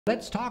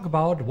Let's talk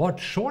about what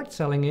short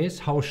selling is,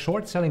 how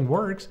short selling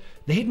works,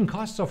 the hidden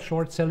costs of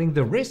short selling,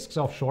 the risks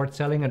of short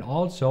selling, and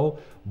also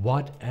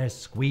what a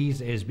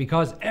squeeze is.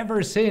 Because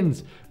ever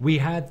since we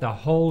had the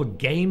whole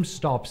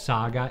GameStop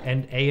saga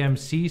and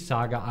AMC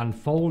saga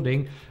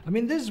unfolding, I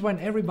mean, this is when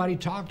everybody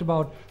talked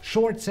about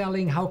short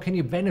selling, how can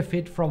you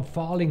benefit from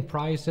falling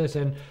prices,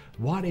 and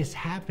what is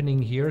happening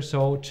here.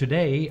 So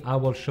today I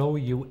will show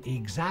you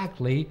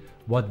exactly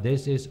what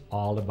this is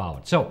all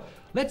about. So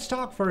let's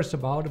talk first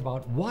about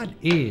what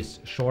is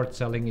short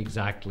selling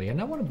exactly. And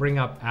I want to bring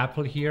up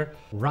Apple here.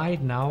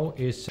 Right now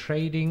is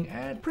trading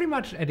at pretty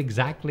much at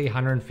exactly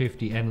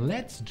 150. And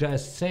let's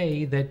just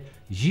say that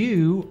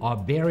you are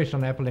bearish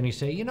on Apple and you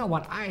say, you know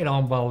what, I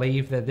don't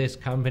believe that this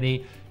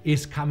company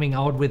is coming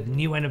out with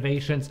new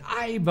innovations.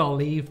 I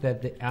believe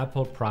that the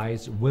Apple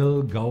price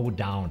will go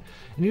down.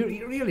 And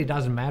it really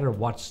doesn't matter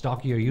what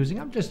stock you're using.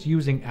 I'm just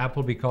using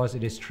Apple because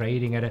it is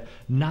trading at a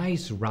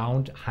nice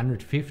round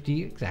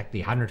 150,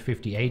 exactly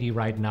 150.80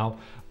 right now.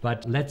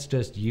 But let's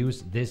just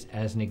use this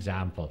as an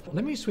example.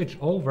 Let me switch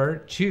over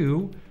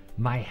to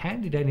my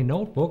handy dandy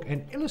notebook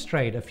and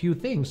illustrate a few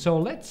things. So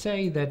let's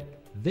say that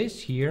this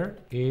here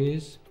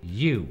is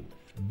you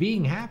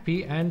being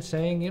happy and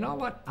saying, you know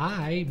what,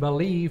 I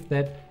believe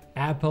that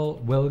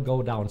Apple will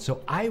go down.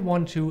 So I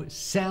want to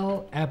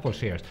sell Apple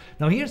shares.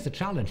 Now here's the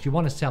challenge. You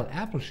want to sell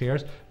Apple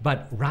shares,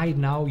 but right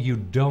now you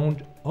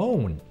don't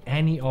own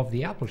any of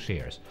the Apple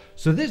shares.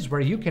 So this is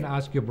where you can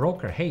ask your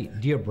broker, hey,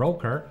 dear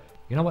broker,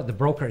 you know what, the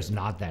broker is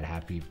not that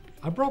happy.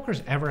 Are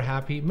brokers ever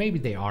happy? Maybe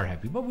they are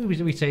happy, but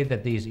we say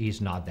that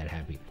he's not that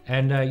happy.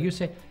 And you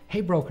say,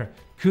 hey broker,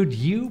 could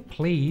you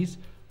please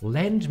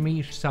lend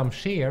me some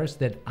shares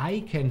that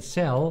I can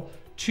sell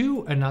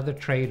to another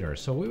trader?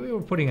 So we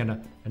were putting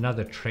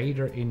another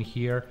trader in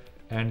here,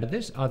 and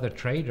this other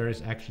trader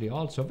is actually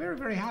also very,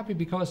 very happy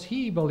because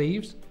he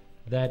believes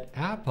that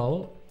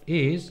Apple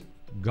is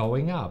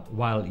going up,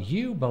 while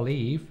you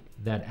believe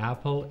that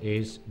Apple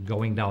is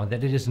going down,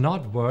 that it is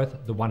not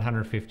worth the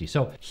 150.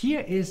 So here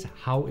is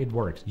how it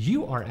works.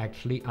 You are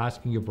actually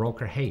asking your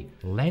broker, hey,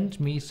 lend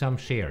me some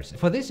shares.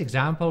 For this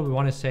example, we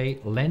want to say,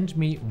 lend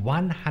me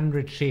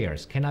 100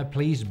 shares. Can I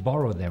please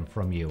borrow them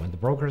from you? And the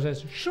broker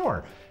says,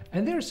 sure.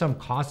 And there's some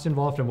costs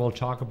involved, and we'll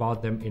talk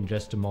about them in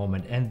just a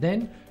moment. And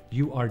then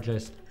you are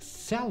just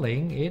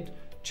selling it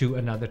to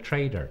another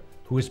trader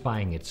who is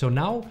buying it. So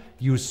now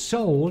you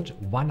sold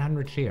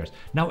 100 shares.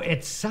 Now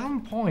at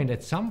some point,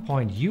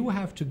 you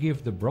have to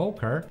give the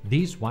broker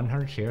these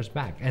 100 shares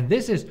back. And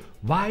this is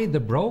why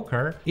the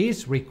broker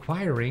is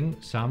requiring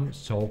some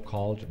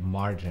so-called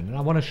margin. And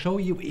I want to show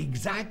you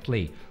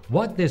exactly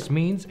what this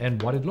means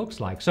and what it looks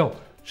like. So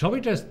shall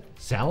we just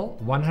sell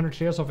 100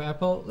 shares of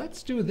Apple?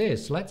 Let's do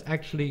this. Let's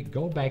actually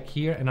go back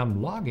here, and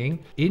I'm logging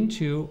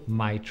into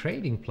my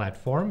trading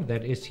platform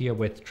that is here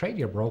with Trade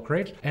Your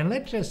Brokerage. And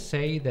let's just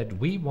say that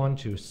we want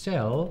to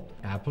sell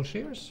Apple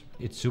shares.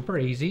 It's super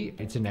easy.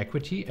 It's an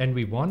equity, and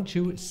we want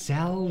to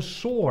sell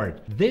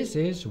short. This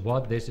is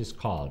what this is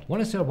called.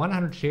 Want to sell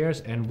 100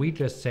 shares, and we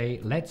just say,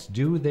 let's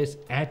do this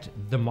at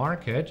the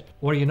market.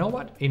 Or you know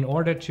what? In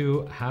order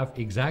to have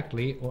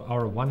exactly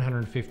our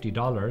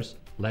 $150,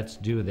 let's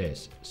do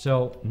this.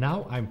 So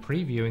now I'm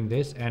previewing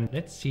this, and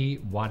let's see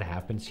what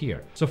happens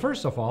here. So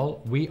first of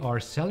all, we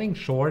are selling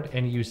short,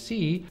 and you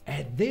see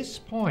at this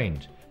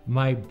point,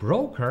 my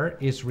broker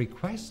is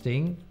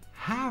requesting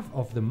half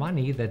of the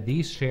money that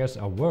these shares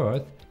are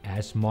worth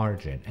as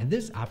margin. And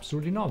this is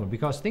absolutely normal,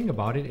 because think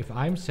about it, if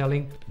I'm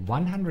selling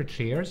 100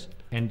 shares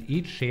and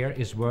each share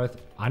is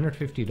worth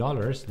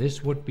 $150,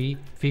 this would be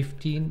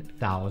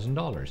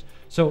 $15,000.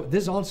 So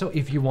this also,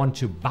 if you want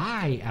to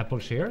buy Apple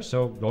shares,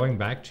 so going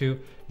back to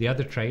the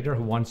other trader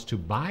who wants to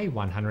buy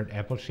 100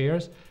 Apple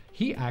shares,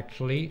 he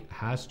actually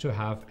has to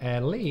have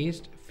at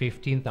least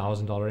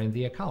 $15,000 in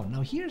the account.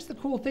 Now here's the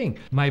cool thing.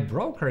 My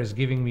broker is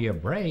giving me a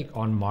break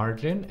on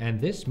margin, and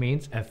this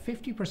means a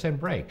 50%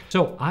 break.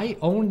 So I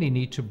only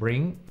need to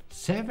bring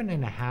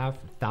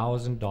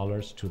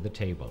 $7,500 to the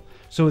table.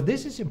 So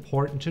this is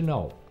important to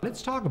know.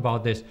 Let's talk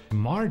about this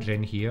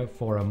margin here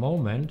for a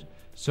moment.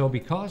 So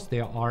because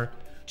there are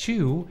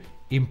two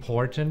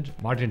important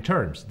margin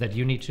terms that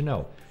you need to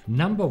know.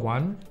 Number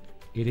one,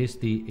 it is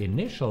the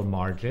initial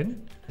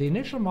margin. The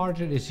initial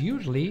margin is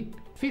usually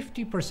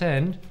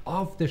 50%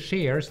 of the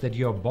shares that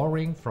you're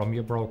borrowing from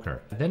your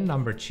broker. Then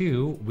number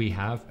two, we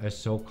have a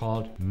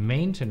so-called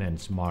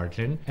maintenance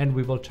margin, and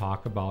we will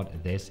talk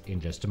about this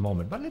in just a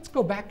moment. But let's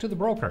go back to the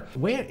broker.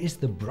 Where is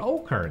the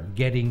broker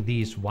getting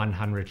these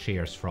 100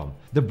 shares from?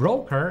 The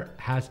broker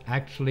has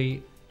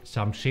actually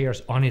some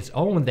shares on its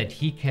own that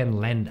he can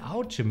lend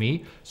out to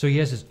me. So he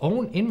has his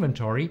own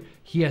inventory.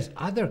 He has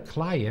other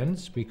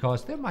clients,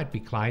 because there might be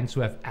clients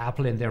who have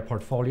Apple in their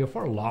portfolio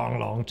for a long,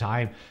 long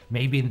time,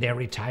 maybe in their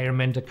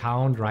retirement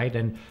account, right?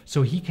 And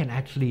so he can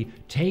actually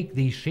take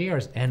these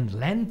shares and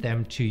lend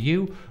them to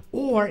you.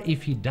 Or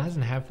if he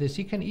doesn't have this,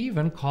 he can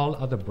even call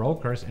other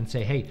brokers and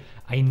say, hey,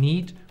 I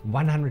need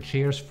 100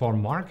 shares for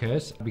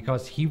Markus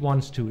because he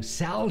wants to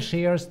sell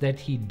shares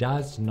that he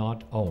does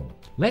not own.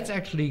 Let's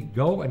actually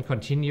go and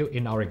continue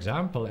in our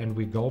example, and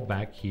we go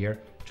back here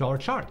to our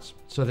charts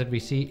so that we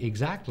see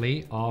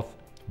exactly of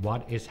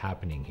what is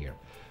happening here.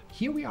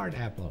 Here we are at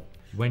Apple.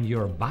 When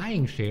you're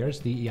buying shares,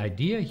 the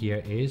idea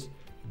here is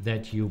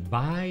that you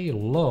buy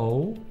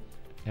low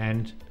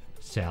and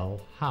sell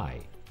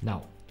high.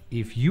 Now,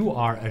 if you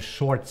are a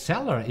short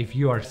seller, if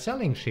you are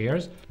selling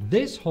shares,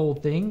 this whole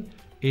thing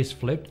is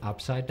flipped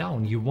upside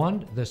down. You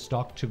want the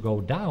stock to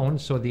go down,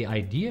 so the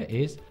idea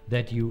is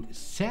that you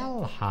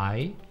sell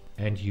high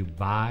and you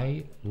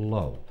buy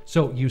low.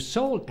 So you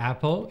sold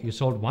Apple, you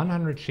sold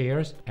 100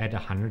 shares at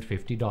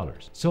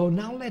 $150. So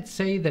now let's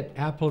say that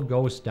Apple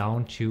goes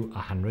down to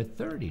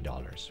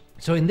 $130.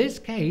 So in this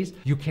case,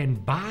 you can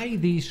buy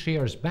these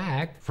shares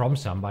back from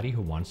somebody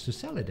who wants to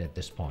sell it at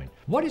this point.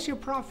 What is your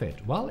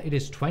profit? Well, it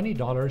is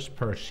 $20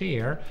 per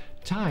share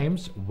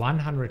times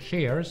 100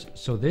 shares.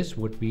 So this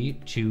would be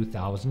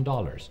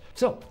 $2,000.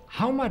 So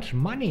how much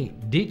money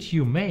did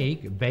you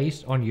make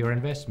based on your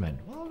investment?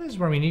 Well, this is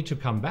where we need to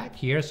come back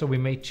here. So we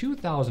made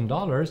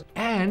 $2,000.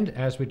 And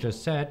as we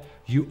just said,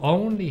 you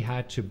only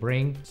had to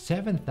bring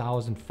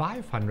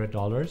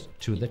 $7,500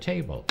 to the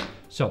table.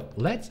 So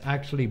let's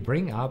actually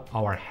bring up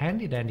our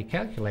handy dandy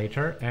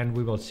calculator and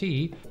we will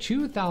see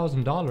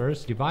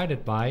 $2,000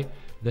 divided by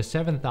the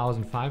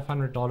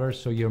 $7,500.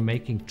 So you're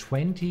making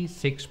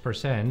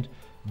 26%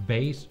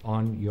 based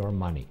on your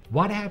money.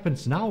 What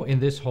happens now in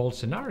this whole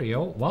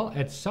scenario? Well,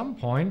 at some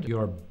point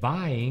you're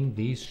buying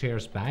these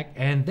shares back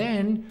and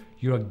then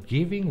you're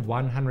giving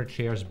 100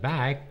 shares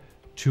back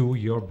to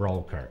your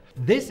broker.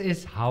 This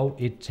is how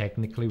it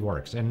technically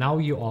works. And now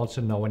you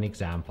also know an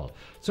example.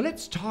 So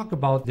let's talk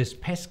about this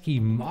pesky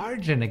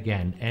margin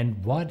again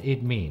and what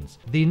it means.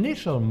 The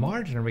initial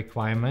margin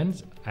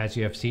requirements, as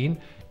you have seen,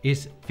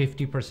 is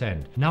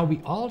 50%. Now we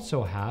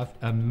also have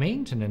a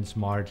maintenance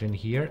margin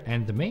here,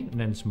 and the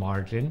maintenance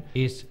margin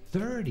is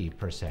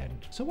 30%.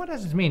 So what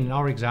does it mean in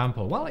our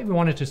example? Well, if we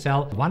wanted to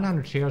sell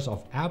 100 shares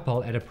of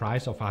Apple at a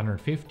price of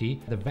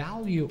 150, the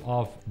value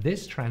of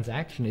this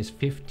transaction is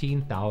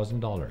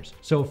 $15,000.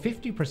 So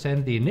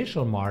 50%, the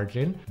initial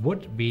margin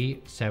would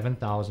be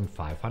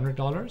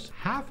 $7,500.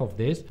 Half of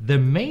this, the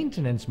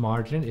maintenance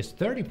margin is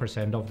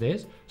 30% of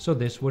this, so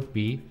this would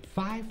be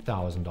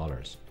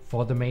 $5,000.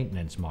 For the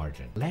maintenance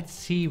margin. Let's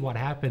see what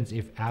happens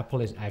if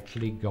Apple is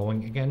actually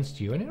going against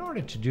you. And in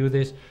order to do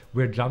this,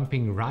 we're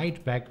jumping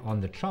right back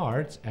on the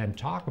charts and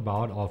talk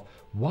about of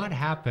what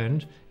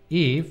happened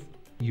if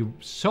you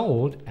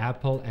sold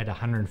Apple at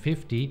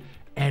 150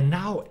 and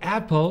now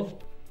Apple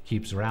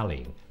keeps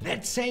rallying.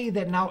 Let's say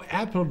that now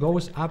Apple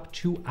goes up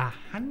to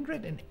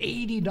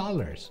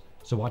 $180.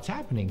 So what's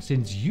happening?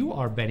 Since you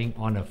are betting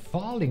on a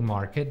falling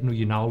market,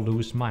 you now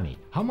lose money.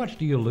 How much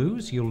do you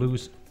lose? You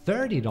lose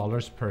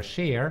 $30 per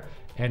share,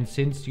 and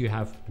since you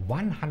have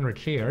 100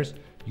 shares,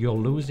 you're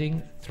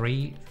losing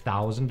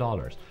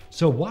 $3,000.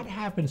 So what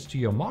happens to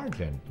your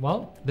margin?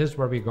 Well, this is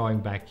where we're going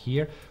back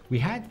here. We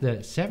had the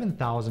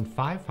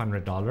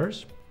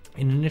 $7,500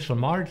 in initial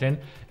margin,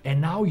 and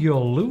now you're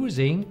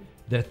losing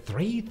the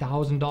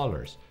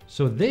 $3,000.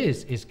 So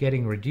this is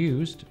getting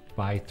reduced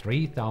by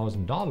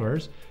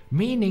 $3,000,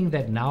 meaning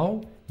that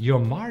now your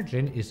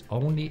margin is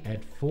only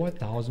at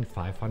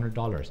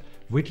 $4,500,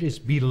 which is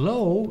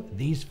below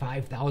these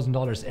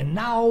 $5,000. And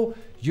now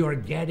you're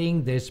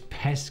getting this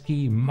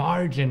pesky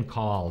margin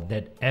call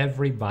that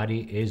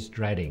everybody is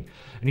dreading.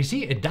 And you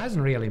see, it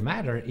doesn't really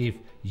matter if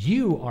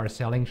you are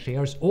selling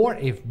shares or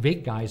if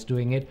big guys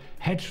doing it,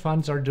 hedge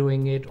funds are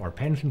doing it, or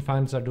pension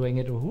funds are doing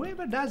it, or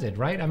whoever does it,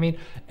 right? I mean,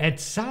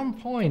 at some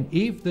point,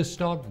 if the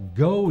stock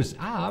goes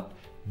up,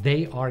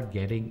 they are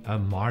getting a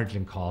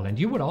margin call, and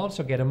you would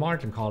also get a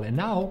margin call. And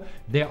now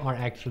there are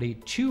actually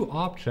two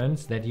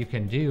options that you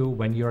can do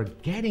when you're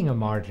getting a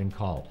margin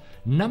call.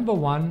 Number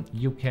one,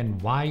 you can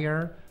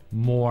wire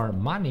more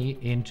money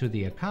into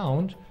the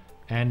account.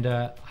 And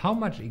how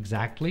much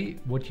exactly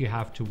would you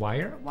have to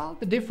wire? Well,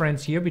 the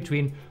difference here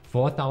between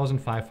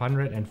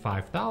 4,500 and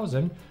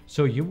 5,000.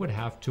 So you would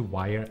have to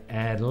wire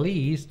at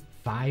least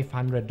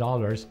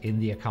 $500 in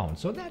the account.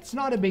 So that's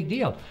not a big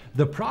deal.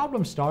 The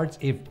problem starts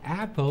if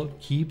Apple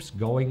keeps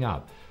going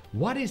up.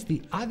 What is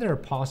the other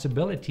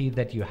possibility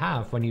that you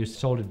have when you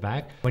sold it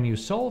back? When you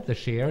sold the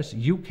shares,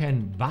 you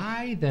can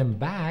buy them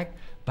back,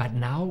 but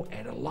now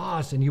at a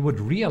loss, and you would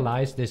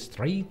realize this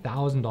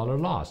 $3,000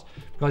 loss.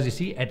 Because you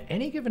see, at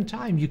any given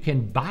time, you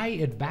can buy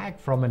it back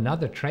from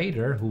another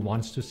trader who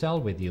wants to sell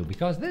with you,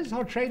 because this is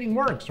how trading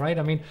works, right?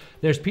 I mean,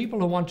 there's people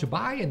who want to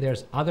buy and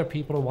there's other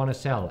people who want to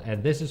sell.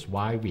 And this is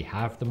why we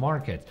have the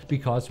market,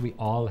 because we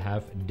all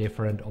have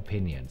different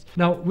opinions.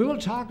 Now, we will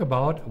talk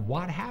about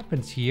what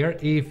happens here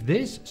if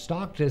this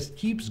stock just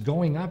keeps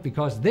going up,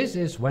 because this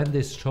is when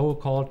this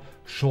so-called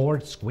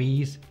short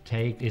squeeze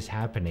take is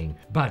happening.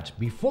 But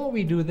before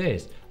we do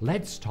this,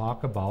 let's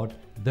talk about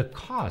the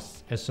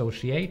costs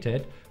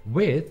associated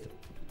with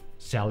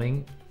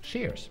selling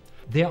shares.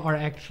 There are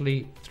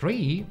actually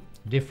three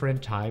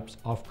different types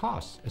of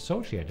costs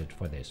associated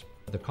for this.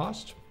 The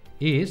cost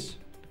is,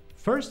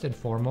 first and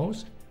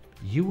foremost,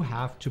 you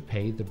have to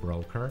pay the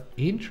broker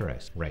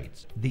interest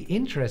rates. The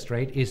interest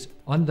rate is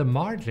on the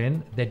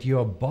margin that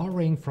you're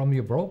borrowing from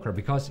your broker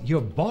because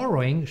you're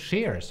borrowing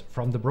shares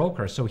from the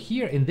broker. So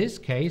here in this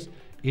case,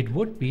 it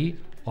would be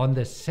on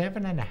the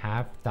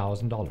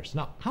 $7,500.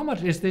 Now, how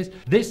much is this?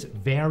 This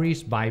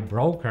varies by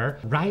broker.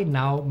 Right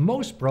now,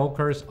 most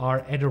brokers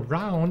are at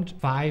around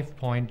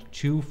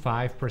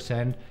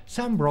 5.25%.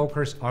 Some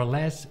brokers are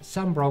less,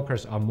 some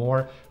brokers are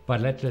more,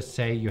 but let's just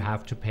say you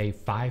have to pay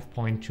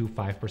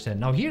 5.25%.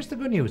 Now, here's the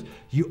good news.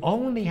 You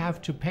only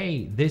have to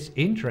pay this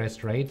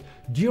interest rate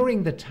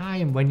during the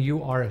time when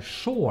you are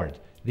short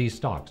these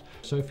stocks.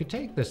 So if you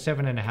take the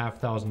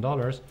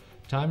 $7,500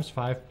 times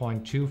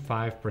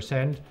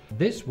 5.25%,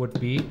 this would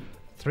be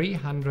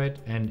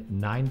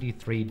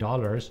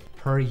 $393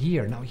 per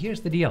year. Now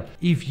here's the deal.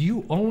 If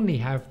you only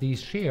have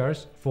these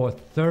shares for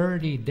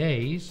 30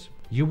 days,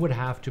 you would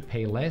have to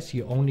pay less.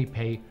 You only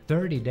pay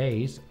 30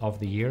 days of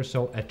the year.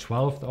 So a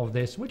 12th of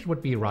this, which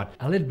would be around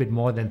a little bit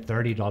more than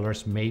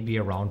 $30, maybe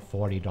around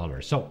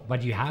 $40. So,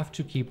 but you have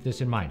to keep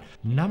this in mind.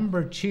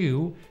 Number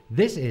two,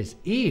 this is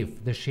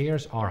if the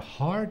shares are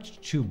hard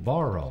to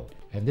borrow.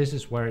 And this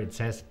is where it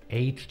says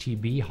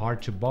HTB,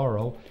 hard to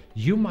borrow,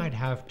 you might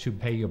have to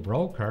pay your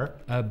broker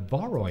a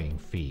borrowing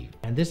fee.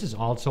 And this is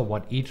also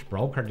what each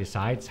broker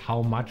decides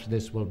how much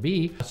this will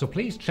be. So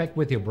please check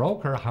with your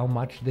broker how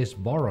much this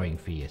borrowing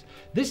fee is.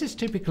 This is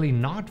typically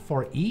not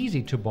for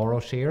easy to borrow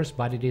shares,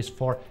 but it is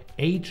for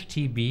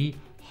HTB,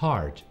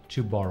 hard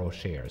to borrow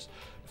shares.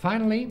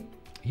 Finally,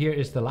 here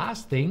is the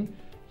last thing.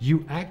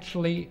 You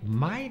actually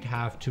might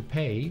have to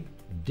pay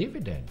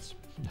dividends.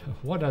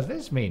 What does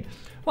this mean?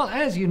 Well,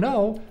 as you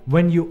know,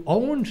 when you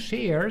own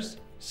shares,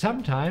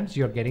 sometimes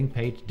you're getting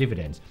paid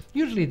dividends.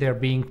 Usually they're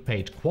being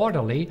paid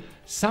quarterly.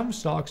 Some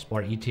stocks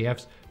or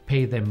ETFs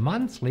pay them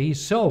monthly.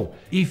 So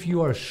if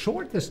you are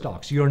short the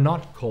stocks, you're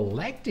not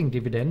collecting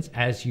dividends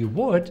as you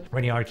would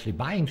when you're actually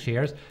buying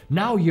shares.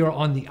 Now you're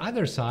on the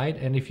other side.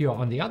 And if you're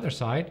on the other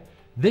side,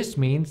 this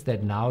means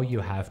that now you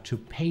have to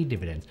pay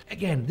dividends.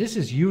 Again, this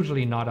is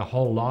usually not a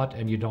whole lot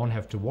and you don't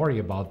have to worry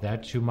about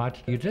that too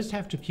much. You just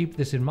have to keep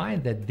this in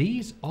mind that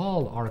these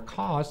all are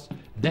costs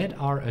that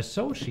are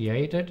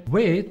associated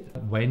with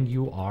when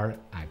you are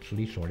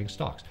actually shorting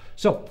stocks.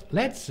 So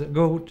let's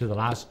go to the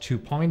last 2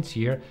 points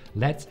here.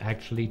 Let's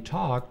actually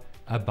talk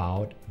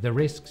about the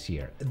risks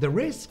here. The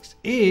risks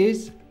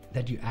is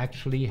that you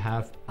actually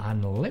have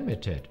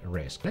unlimited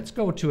risk. Let's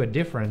go to a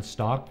different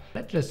stock.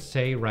 Let's just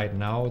say right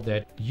now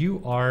that you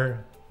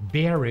are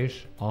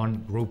bearish on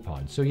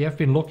Groupon. So you have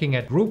been looking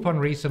at Groupon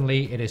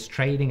recently. It is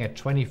trading at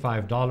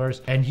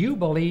 $25 and you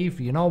believe,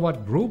 you know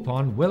what,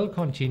 Groupon will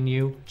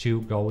continue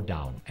to go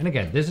down. And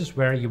again, this is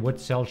where you would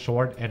sell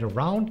short at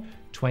around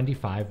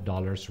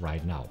 $25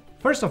 right now.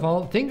 First of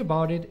all, think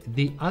about it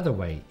the other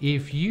way.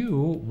 If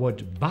you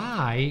would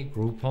buy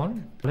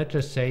Groupon, let's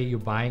just say you're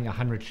buying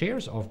 100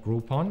 shares of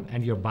Groupon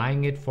and you're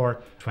buying it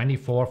for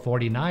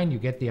 $24.49, you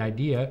get the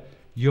idea.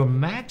 Your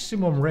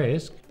maximum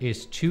risk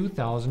is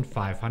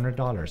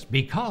 $2,500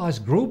 because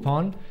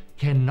Groupon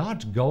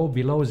cannot go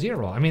below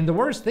zero. I mean, the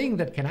worst thing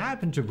that can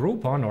happen to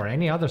Groupon or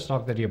any other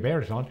stock that you're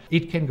bearish on,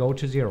 it can go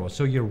to zero.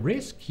 So your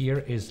risk here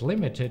is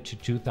limited to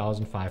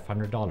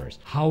 $2,500.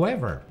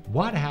 However,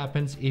 what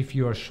happens if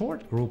you're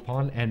short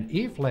Groupon and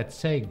if, let's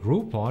say,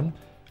 Groupon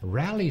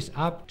rallies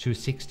up to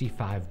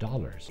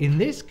 $65? In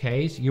this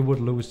case, you would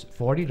lose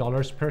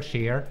 $40 per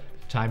share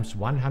times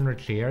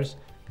 100 shares.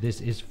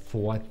 This is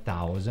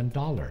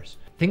 $4,000.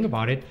 Think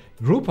about it,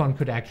 Groupon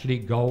could actually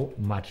go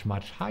much,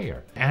 much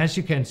higher. As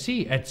you can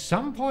see, at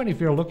some point, if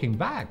you're looking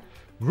back,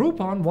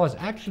 Groupon was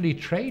actually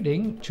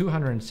trading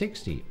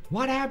 260.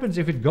 What happens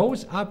if it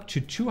goes up to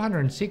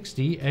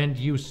 260 and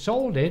you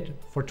sold it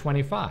for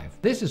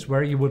 25? This is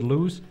where you would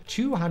lose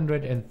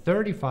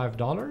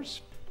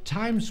 $235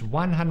 times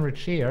 100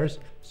 shares,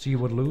 so you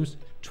would lose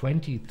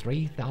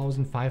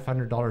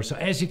 $23,500. So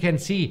as you can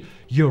see,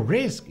 your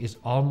risk is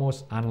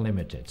almost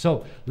unlimited.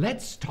 So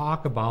let's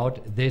talk about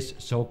this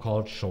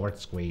so-called short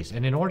squeeze.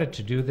 And in order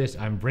to do this,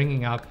 I'm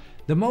bringing up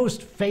the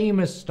most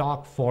famous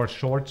stock for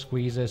short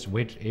squeezes,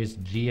 which is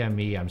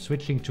GME. I'm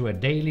switching to a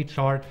daily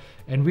chart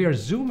and we are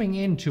zooming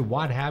into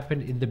what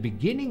happened in the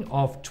beginning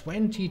of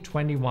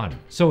 2021.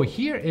 So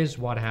here is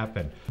what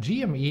happened.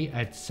 GME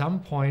at some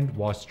point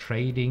was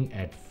trading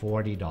at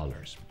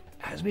 $40.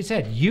 As we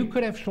said, you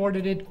could have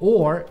shorted it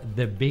or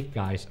the big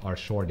guys are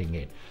shorting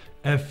it.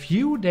 A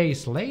few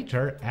days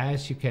later,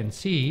 as you can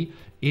see,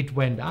 it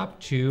went up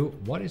to,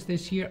 what is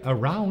this here?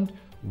 Around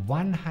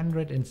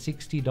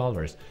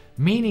 $160,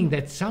 meaning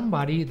that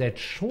somebody that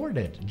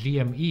shorted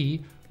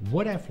GME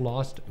would have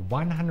lost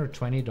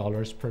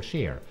 $120 per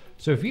share.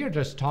 So if you're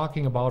just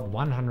talking about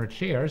 100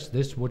 shares,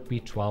 this would be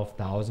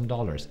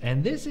 $12,000.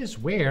 And this is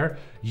where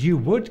you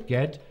would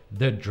get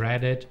the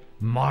dreaded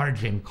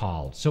margin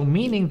call. So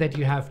meaning that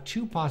you have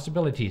two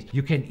possibilities.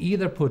 You can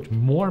either put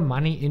more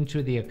money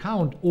into the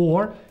account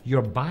or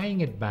you're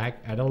buying it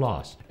back at a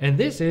loss. And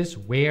this is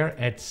where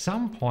at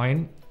some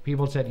point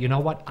people said, you know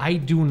what, I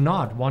do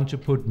not want to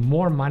put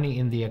more money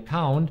in the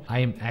account. I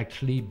am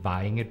actually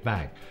buying it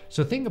back.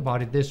 So think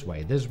about it this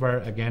way. This is where,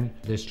 again,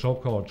 this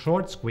so-called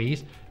short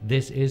squeeze,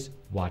 this is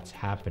what's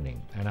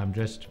happening. And I'm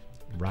just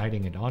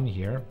writing it on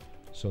here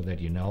so that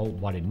you know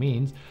what it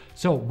means.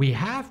 So we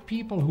have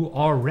people who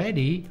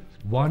already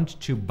want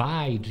to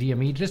buy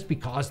GME just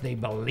because they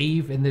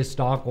believe in this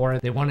stock, or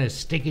they want to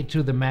stick it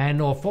to the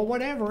man, or for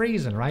whatever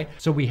reason, right?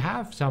 So we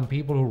have some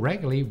people who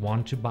regularly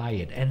want to buy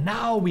it. And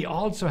now we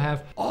also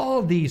have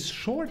all these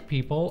short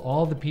people,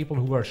 all the people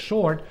who are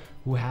short,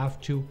 who have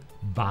to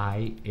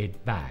buy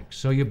it back.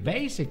 So you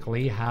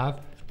basically have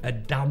a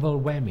double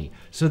whammy.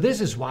 So this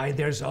is why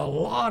there's a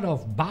lot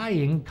of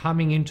buying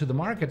coming into the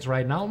markets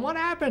right now. And what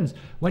happens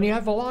when you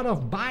have a lot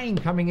of buying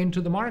coming into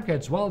the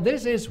markets? Well,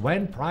 this is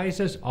when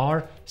prices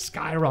are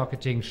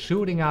skyrocketing,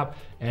 shooting up.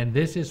 And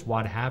this is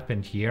what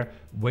happened here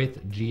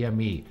with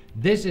GME.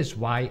 This is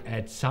why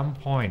at some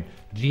point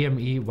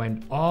GME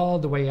went all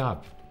the way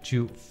up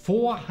to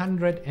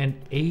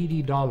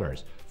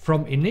 $480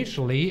 from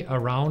initially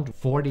around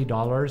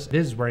 $40.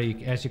 This is where,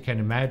 as you can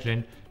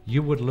imagine,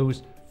 you would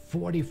lose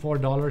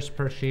 $44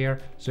 per share.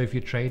 So if you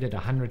traded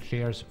 100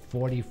 shares,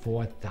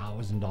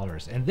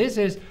 $44,000. And this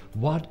is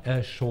what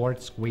a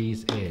short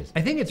squeeze is.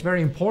 I think it's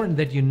very important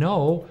that you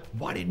know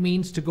what it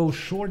means to go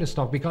short a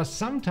stock, because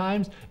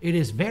sometimes it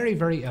is very,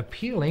 very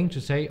appealing to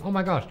say, oh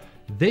my gosh,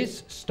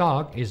 this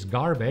stock is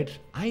garbage.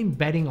 I'm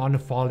betting on a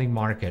falling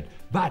market.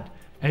 But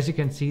as you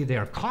can see,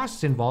 there are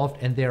costs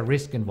involved and there are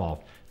risk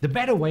involved. The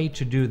better way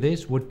to do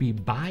this would be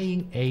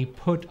buying a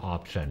put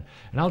option.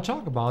 And I'll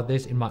talk about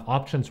this in my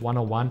Options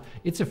 101.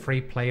 It's a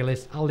free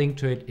playlist. I'll link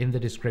to it in the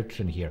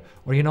description here.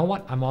 Or you know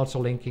what? I'm also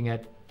linking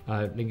to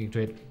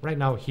it right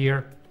now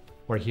here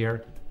or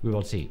here. We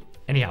will see.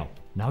 Anyhow,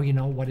 now you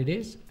know what it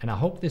is, and I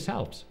hope this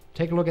helps.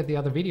 Take a look at the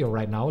other video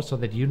right now so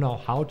that you know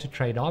how to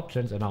trade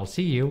options, and I'll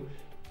see you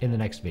in the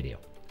next video.